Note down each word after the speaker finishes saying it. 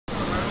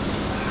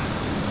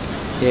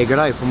Yeah,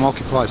 g'day from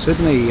Occupy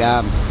Sydney.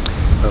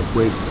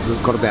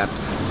 We've got about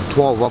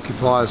 12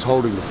 occupiers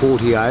holding the fort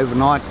here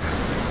overnight.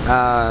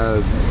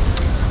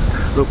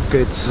 Look,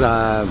 it's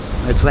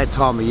that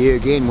time of year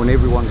again when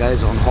everyone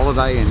goes on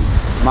holiday and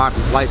Martin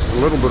Place is a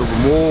little bit of a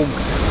morgue.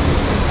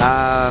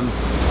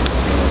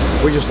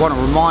 We just want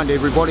to remind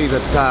everybody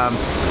that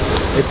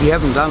if you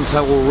haven't done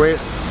so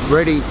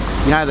already,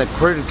 you know, that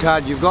credit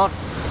card you've got,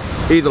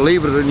 either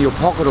leave it in your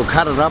pocket or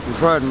cut it up and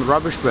throw it in the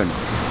rubbish bin,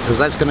 because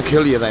that's going to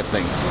kill you, that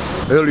thing.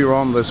 Earlier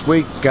on this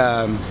week,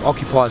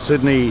 Occupy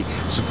Sydney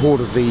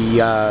supported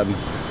the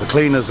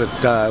cleaners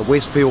at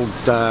Westfield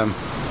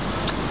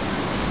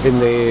in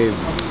their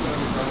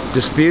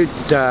dispute.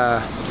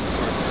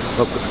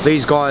 Look,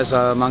 these guys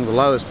are among the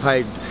lowest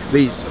paid.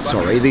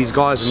 These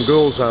guys and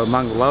girls are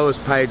among the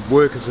lowest paid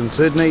workers in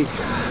Sydney,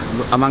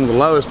 among the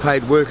lowest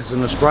paid workers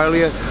in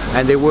Australia,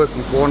 and they're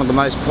working for one of the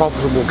most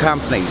profitable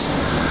companies.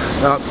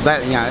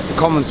 That, you know,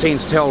 common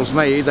sense tells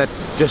me that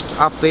just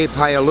up their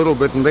pay a little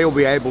bit and they'll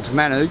be able to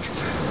manage,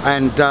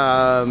 and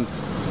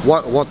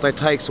what that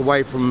takes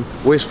away from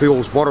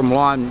Westfield's bottom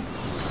line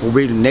will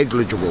be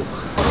negligible.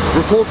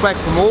 Report back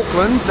from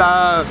Auckland.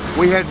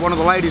 We had one of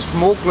the ladies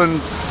from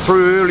Auckland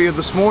through earlier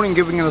this morning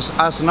giving us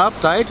an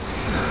update.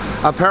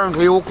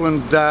 Apparently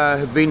Auckland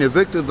have been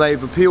evicted.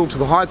 They've appealed to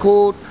the High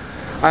Court,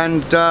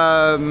 and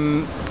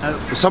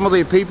some of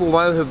their people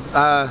though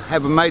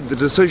have made the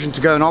decision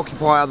to go and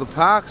occupy other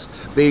parks,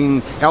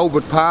 being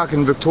Albert Park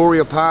and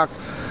Victoria Park,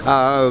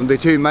 the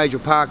two major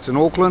parks in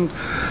Auckland.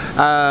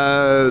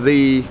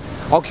 The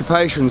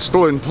occupation's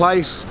still in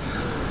place,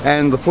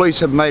 and the police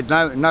have made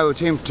no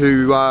attempt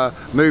to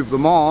move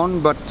them on,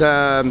 but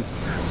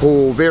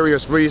for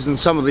various reasons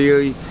some of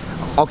the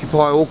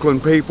Occupy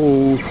Auckland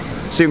people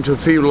seem to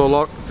feel a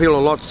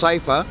lot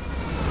safer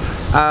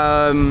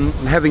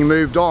having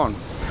moved on.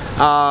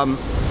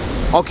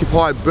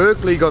 Occupy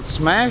Berkeley got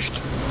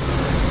smashed,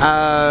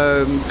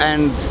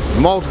 and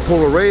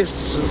multiple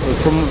arrests,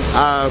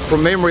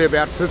 from memory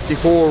about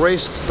 54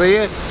 arrests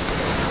there.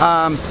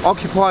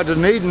 Occupy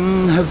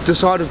Dunedin have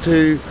decided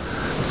to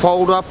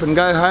fold up and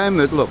go home.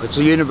 Look, it's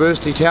a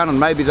university town and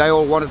maybe they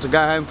all wanted to go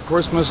home for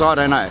Christmas, I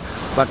don't know.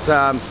 But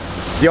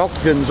the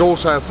Octagon's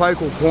also a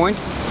focal point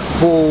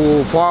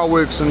for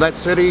fireworks in that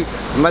city,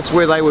 and that's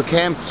where they were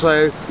camped,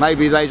 so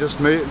maybe they just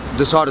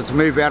decided to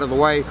move out of the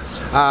way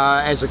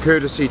as a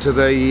courtesy to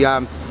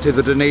the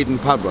Dunedin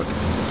public.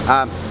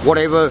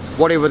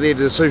 Whatever their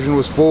decision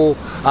was for,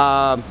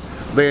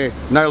 they're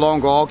no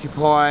longer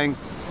occupying.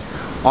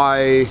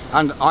 I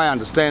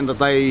understand that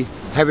they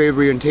have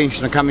every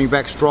intention of coming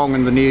back strong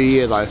in the new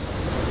year though.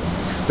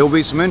 There'll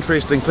be some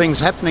interesting things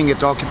happening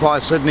at Occupy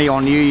Sydney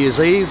on New Year's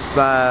Eve.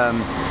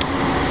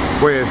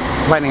 We're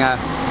planning a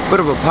bit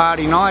of a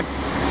party night,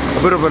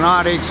 a bit of an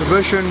art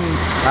exhibition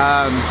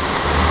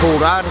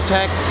called Art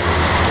Attack,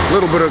 a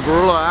little bit of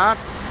guerrilla art,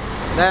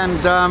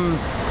 and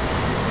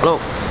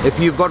look, if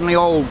you've got any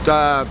old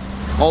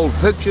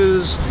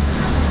pictures,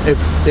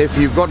 if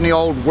you've got any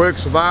old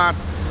works of art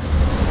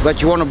that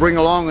you want to bring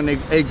along and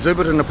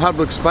exhibit in a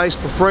public space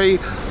for free,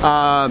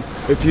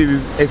 if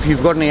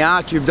you've got any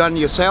art you've done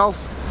yourself,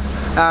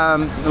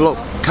 look,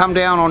 come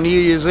down on New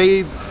Year's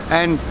Eve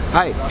and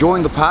hey,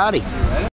 join the party.